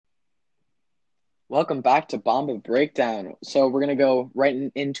Welcome back to Bomba Breakdown. So we're gonna go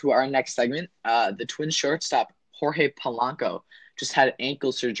right into our next segment. The Twins shortstop Jorge Polanco just had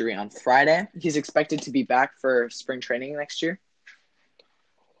ankle surgery on Friday. He's expected to be back for spring training next year.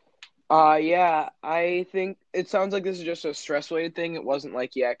 Yeah, I think it sounds like this is just a stress-related thing. It wasn't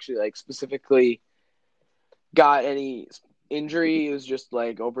like he actually specifically got any injury. It was just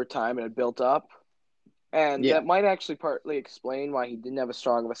over time and it built up. And Yeah, that might actually partly explain why he didn't have as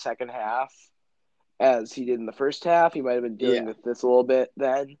strong of a second half as he did in the first half. He might have been dealing yeah, with this a little bit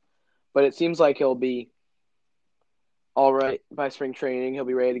then, but it seems like he'll be all right by spring training. He'll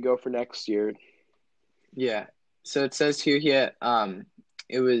be ready to go for next year. yeah. So it says here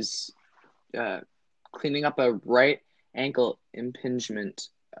it was uh cleaning up a right ankle impingement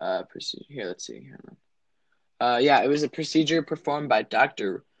procedure. Here, let's see. Yeah, it was a procedure performed by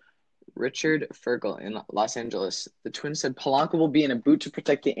Dr. Richard Fergal in Los Angeles. The Twins said Polanco will be in a boot to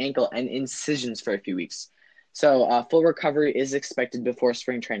protect the ankle and incisions for a few weeks. So full recovery is expected before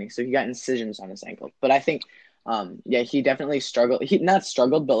spring training. So he got incisions on his ankle. But I think, yeah, he definitely struggled. He not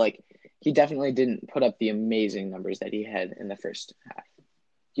struggled, but like he definitely didn't put up the amazing numbers that he had in the first half.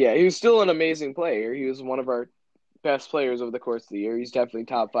 Yeah, he was still an amazing player. He was one of our best players over the course of the year. He's definitely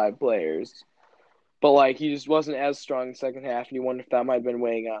top five players. But he just wasn't as strong in the second half, and you wonder if that might have been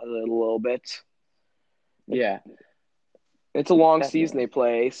weighing on it a little bit. Yeah, It's a long season definitely. they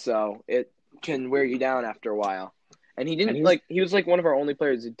play, so it can wear you down after a while. And he And didn't he's he was one of our only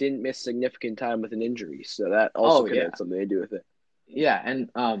players that didn't miss significant time with an injury, so that also oh could have yeah, had something to do with it. yeah, and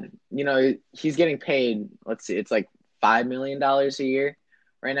he's getting paid. Let's see, it's like $5 million a year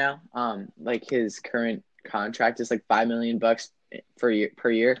right now. Like his current contract is like $5 million per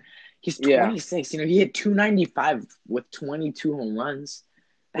year. He's Yeah, 26. He hit 295 with 22 home runs.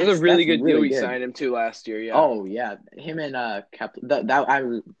 it was a That's really good deal really we good. signed him to last year. Yeah, Oh yeah, him and Kepler. That I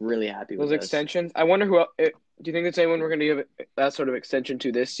was really happy with those those. extensions. I wonder do you think there's anyone we're going to give that sort of extension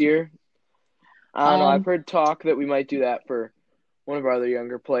to this year? I don't know. I've Um, heard talk that we might do that for one of our other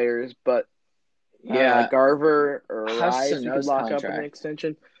younger players, but I don't know, like yeah. Garver or How's Rise, we could Sano's lock up with an contract?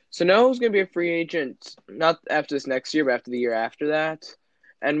 extension. Sano's going to be a free agent, not after this next year, but after the year after that.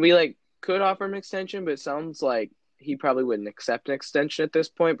 And we could offer him an extension, but it sounds like he probably wouldn't accept an extension at this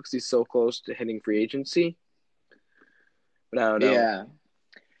point because he's so close to hitting free agency. But I don't know. Yeah.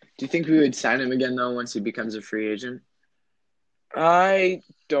 Do you think we would sign him again though once he becomes a free agent? I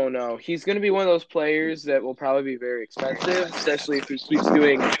don't know. He's going to be one of those players that will probably be very expensive, especially if he keeps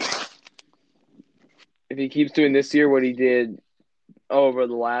doing this year what he did over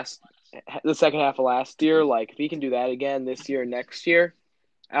the second half of last year. Like if he can do that again this year and next year,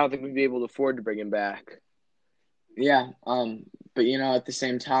 I don't think we'd be able to afford to bring him back. Yeah, but at the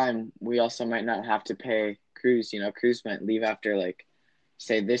same time, we also might not have to pay Cruz. Cruz might leave after like,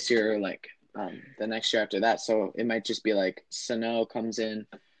 say this year or like the next year after that. So it might just be like Sano comes in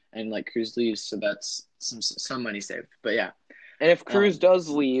and like Cruz leaves, so that's some money saved. But yeah, And if Cruz um, does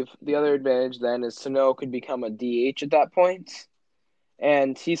leave, the other advantage then is Sano could become a DH at that point.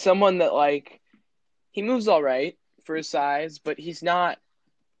 And he's someone that he moves all right for his size, but he's not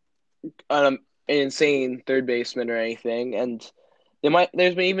an insane third baseman or anything. And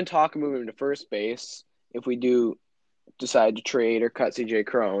there's been even talk of moving him to first base if we do decide to trade or cut CJ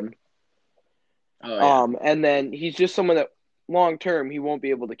Crone. oh yeah, And then he's just someone that long term he won't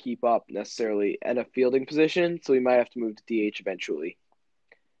be able to keep up necessarily at a fielding position, so he might have to move to DH eventually.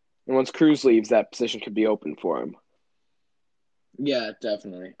 And once Cruz leaves, that position could be open for him. yeah,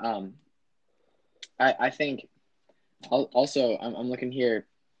 definitely. I think also I'm looking here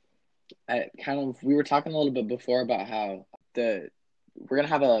at kind of we were talking a little bit before about how the we're gonna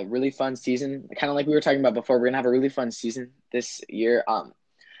have a really fun season, kind of like we were talking about before. We're gonna have a really fun season this year.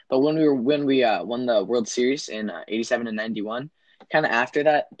 But when we won the World Series in '87 and '91, kind of after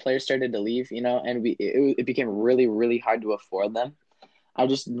that, players started to leave, and it became really really hard to afford them. I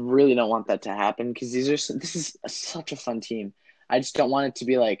just really don't want that to happen because this is such a fun team. I just don't want it to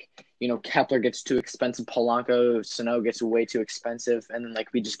be like, Kepler gets too expensive, Polanco, Sano gets way too expensive, and then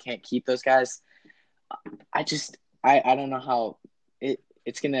like we just can't keep those guys. I just I don't know how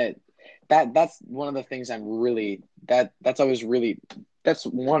it's gonna that's one of the things I'm really that's always really that's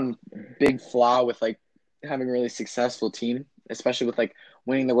one big flaw with like having a really successful team, especially with like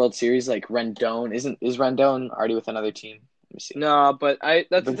winning the World Series. Like Rendon is Rendon already with another team? Let me see. No, but that's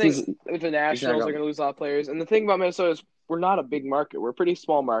the But thing. With the he's not Nationals, they're going. going to lose a lot of players. And the thing about Minnesota is we're not a big market. We're a pretty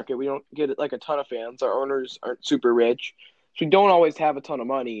small market. We don't get a ton of fans. Our owners aren't super rich. So we don't always have a ton of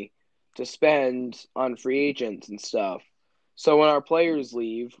money to spend on free agents and stuff. So when our players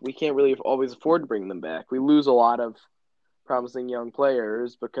leave, we can't really always afford to bring them back. We lose a lot of promising young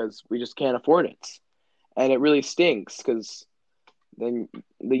players because we just can't afford it. And it really stinks because then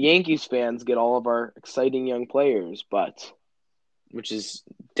the Yankees fans get all of our exciting young players, but which is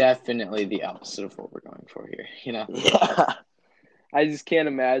definitely the opposite of what we're going for here. yeah, I just can't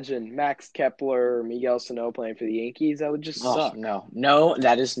imagine Max Kepler or Miguel Sano playing for the Yankees. That would just Oh suck. no,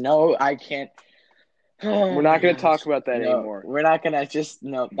 that is no. I can't. Oh We're my not going to talk gosh, about that no, anymore. we're not gonna just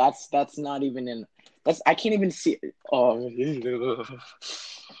no. That's not even in. That's I can't even see. Oh,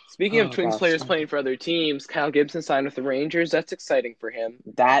 Speaking of oh Twins gosh, players playing for other teams, Kyle Gibson signed with the Rangers. That's exciting for him.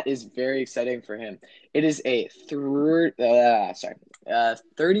 that is very exciting for him. It is a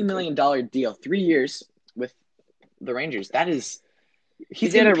 $30 million deal, 3 years with the Rangers. That is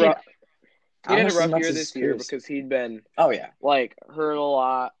he's He had getting a paid rough, he had a almost as rough much year as this year Cruz. because he'd been Oh yeah, hurt a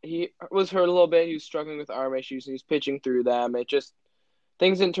lot. He was hurt a little bit. He was struggling with arm issues, and he was pitching through them. It just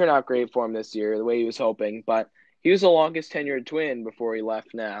things didn't turn out great for him this year the way he was hoping. But he was the longest tenured Twin before he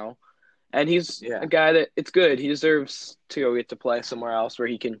left now, and he's yeah. a guy that it's good. He deserves to go get to play somewhere else where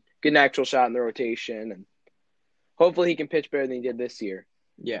he can get an actual shot in the rotation, and hopefully he can pitch better than he did this year.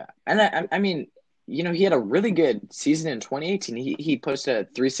 Yeah, and I mean, he had a really good season in 2018. He posted a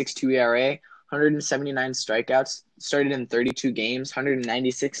 3.62 ERA, 179 strikeouts, started in 32 games,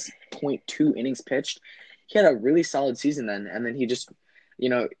 196.2 innings pitched. He had a really solid season then, and then he just,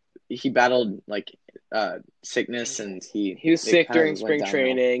 he battled sickness, and He was sick kind during of went spring downhill.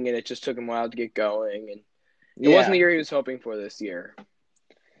 training, and it just took him a while to get going. And it wasn't Yeah, the year he was hoping for this year.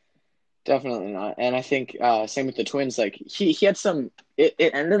 definitely not. And I think same with the Twins. Like he had some. It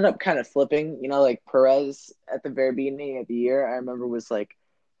ended up kind of flipping. Like Perez at the very beginning of the year, I remember was like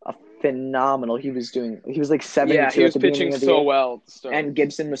a phenomenal. He was like Yeah, 72 he at was the pitching beginning of the so year, well at the start. and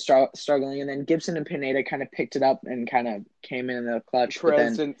Gibson was struggling, and then Gibson and Pineda kind of picked it up and kind of came in the clutch. But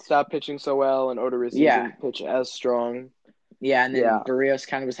Perez then didn't stop pitching so well, and Odorizzi yeah, didn't pitch as strong. yeah, and then Yeah, Barrios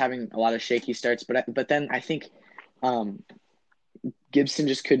kind of was having a lot of shaky starts. But then I think Gibson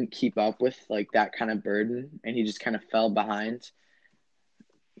just couldn't keep up with like that kind of burden, and he just kind of fell behind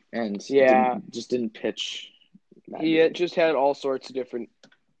and yeah. didn't pitch that He great. just had all sorts of different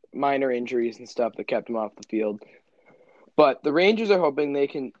minor injuries and stuff that kept him off the field. But the Rangers are hoping they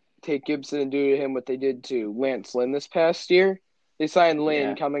can take Gibson and do to him what they did to Lance Lynn this past year. They signed Lynn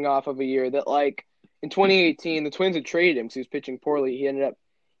Yeah. coming off of a year that, in 2018, the Twins had traded him because he was pitching poorly. He had a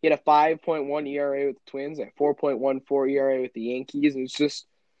 5.1 ERA with the Twins, a 4.14 ERA with the Yankees, and it's just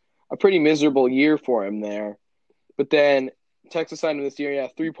a pretty miserable year for him there. But then Texas signed him this year,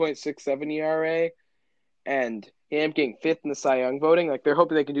 3.67 ERA, and he ended up getting fifth in the Cy Young voting. Like, they're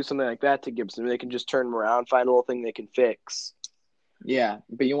hoping they can do something like that to Gibson. They can just turn him around, find a little thing they can fix. Yeah,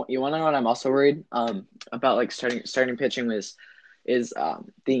 but you want to know what I'm also worried about, like starting pitching is the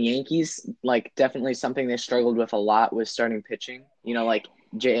Yankees, like definitely something they struggled with a lot was starting pitching. Like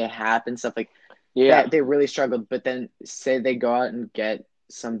J.A. Happ and stuff like Yeah. that. They really struggled. But then say they go out and get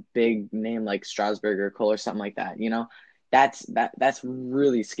some big name like Strasburg or Cole or something like that. That's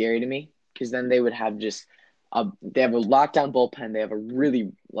really scary to me because then they would have they have a lockdown bullpen. They have a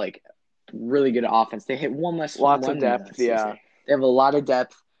really good offense. They hit one less home Lots run of than depth, us this yeah. year. They have a lot of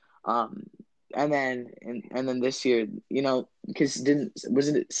depth. And then this year, because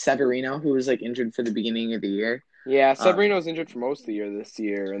wasn't it Severino who was like injured for the beginning of the year? Yeah, Severino was injured for most of the year this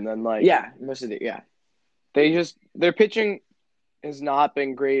year, and then most of the their pitching has not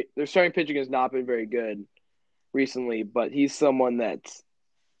been great. Their starting pitching has not been very good recently, but he's someone that's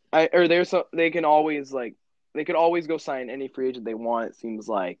they can always they could always go sign any free agent they want. It seems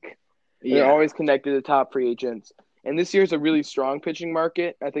like they're always connected to top free agents. And this year's a really strong pitching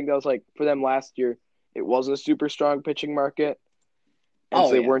market. I think that was for them last year. It wasn't a super strong pitching market. And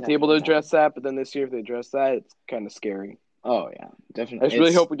so they weren't able to address that. But then this year, if they address that, it's kind of scary. Oh, yeah, definitely. I just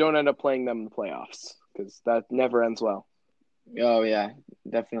really hope we don't end up playing them in the playoffs because that never ends well. Oh, yeah,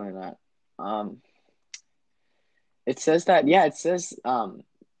 definitely not. It says that, it says, I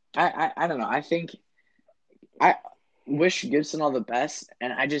don't know. I think I wish Gibson all the best.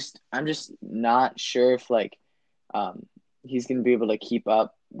 And I'm just not sure if he's going to be able to keep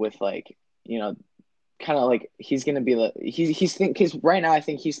up with kind of he's going to be he's thinking, because right now I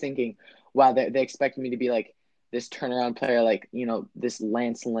think he's thinking, wow, they expect me to be this turnaround player, this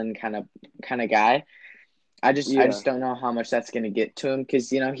Lance Lynn kind of guy. I just don't know how much that's going to get to him because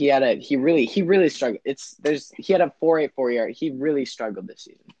he really struggled. He had a 4.84 ERA. He really struggled this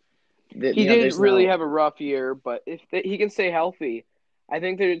season. He did really have a rough year, but if he can stay healthy, I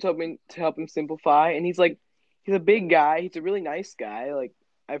think they're just hoping to help him simplify. And he's a big guy. He's a really nice guy.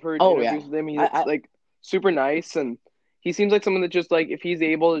 I've heard interviews with him. He's super nice, and he seems like someone that just if he's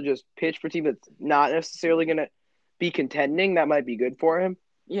able to just pitch for a team that's not necessarily gonna be contending, that might be good for him.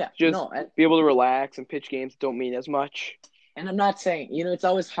 Yeah, Just no, be able to relax and pitch games that don't mean as much. and I'm not saying, it's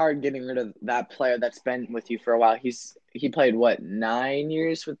always hard getting rid of that player that's been with you for a while. He played what, 9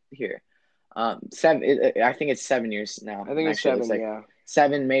 years with here, seven. I think it's 7 years now. I think it's Actually, it's 7, like yeah.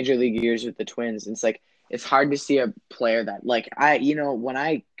 7 major league years with the Twins. It's like it's hard to see a player that like when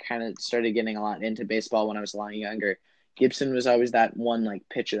I kind of started getting a lot into baseball when I was a lot younger. Gibson was always that one like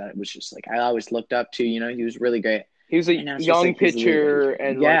pitcher that was just like I always looked up to. He was really great. He was a And now it's just young like he's leaving. pitcher,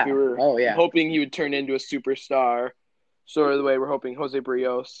 and like we Yeah. were Oh yeah. hoping he would turn into a superstar, sort of the way we're hoping Jose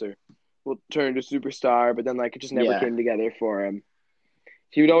Barrios will turn into a superstar, but then like it just never Yeah. came together for him.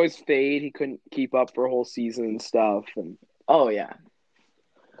 He would always fade. He couldn't keep up for a whole season and stuff. And Oh yeah.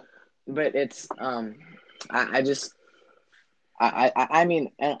 But it's I just I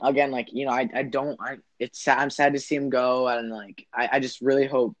mean, and again, like I don't it's sad, I'm sad to see him go, and like I just really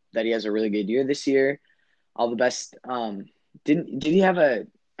hope that he has a really good year this year. All the best. Did he have a?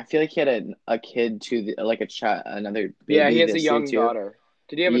 I feel like he had a kid too, like a child, another yeah, he baby has a this year young too. daughter.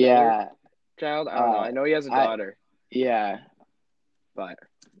 Did he have another Yeah. child? I don't know. I know he has a I daughter, yeah. but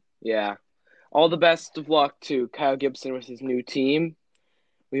yeah. All the best of luck to Kyle Gibson with his new team.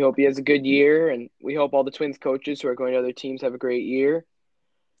 We hope he has a good year, and we hope all the Twins coaches who are going to other teams have a great year.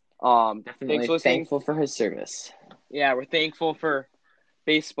 Thanks Definitely for listening. thankful for his service. Yeah, we're thankful for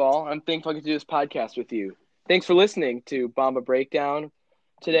baseball. I'm thankful I get to do this podcast with you. Thanks for listening to Bomba Breakdown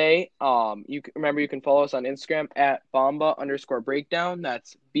today. Remember you can follow us on Instagram at Bomba_breakdown.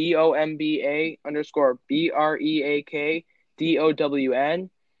 That's BOMBA_BREAKDOWN.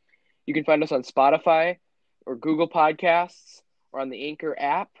 You can find us on Spotify or Google Podcasts or on the Anchor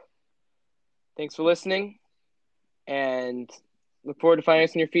app. Thanks for listening, and look forward to finding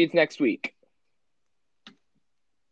us in your feeds next week.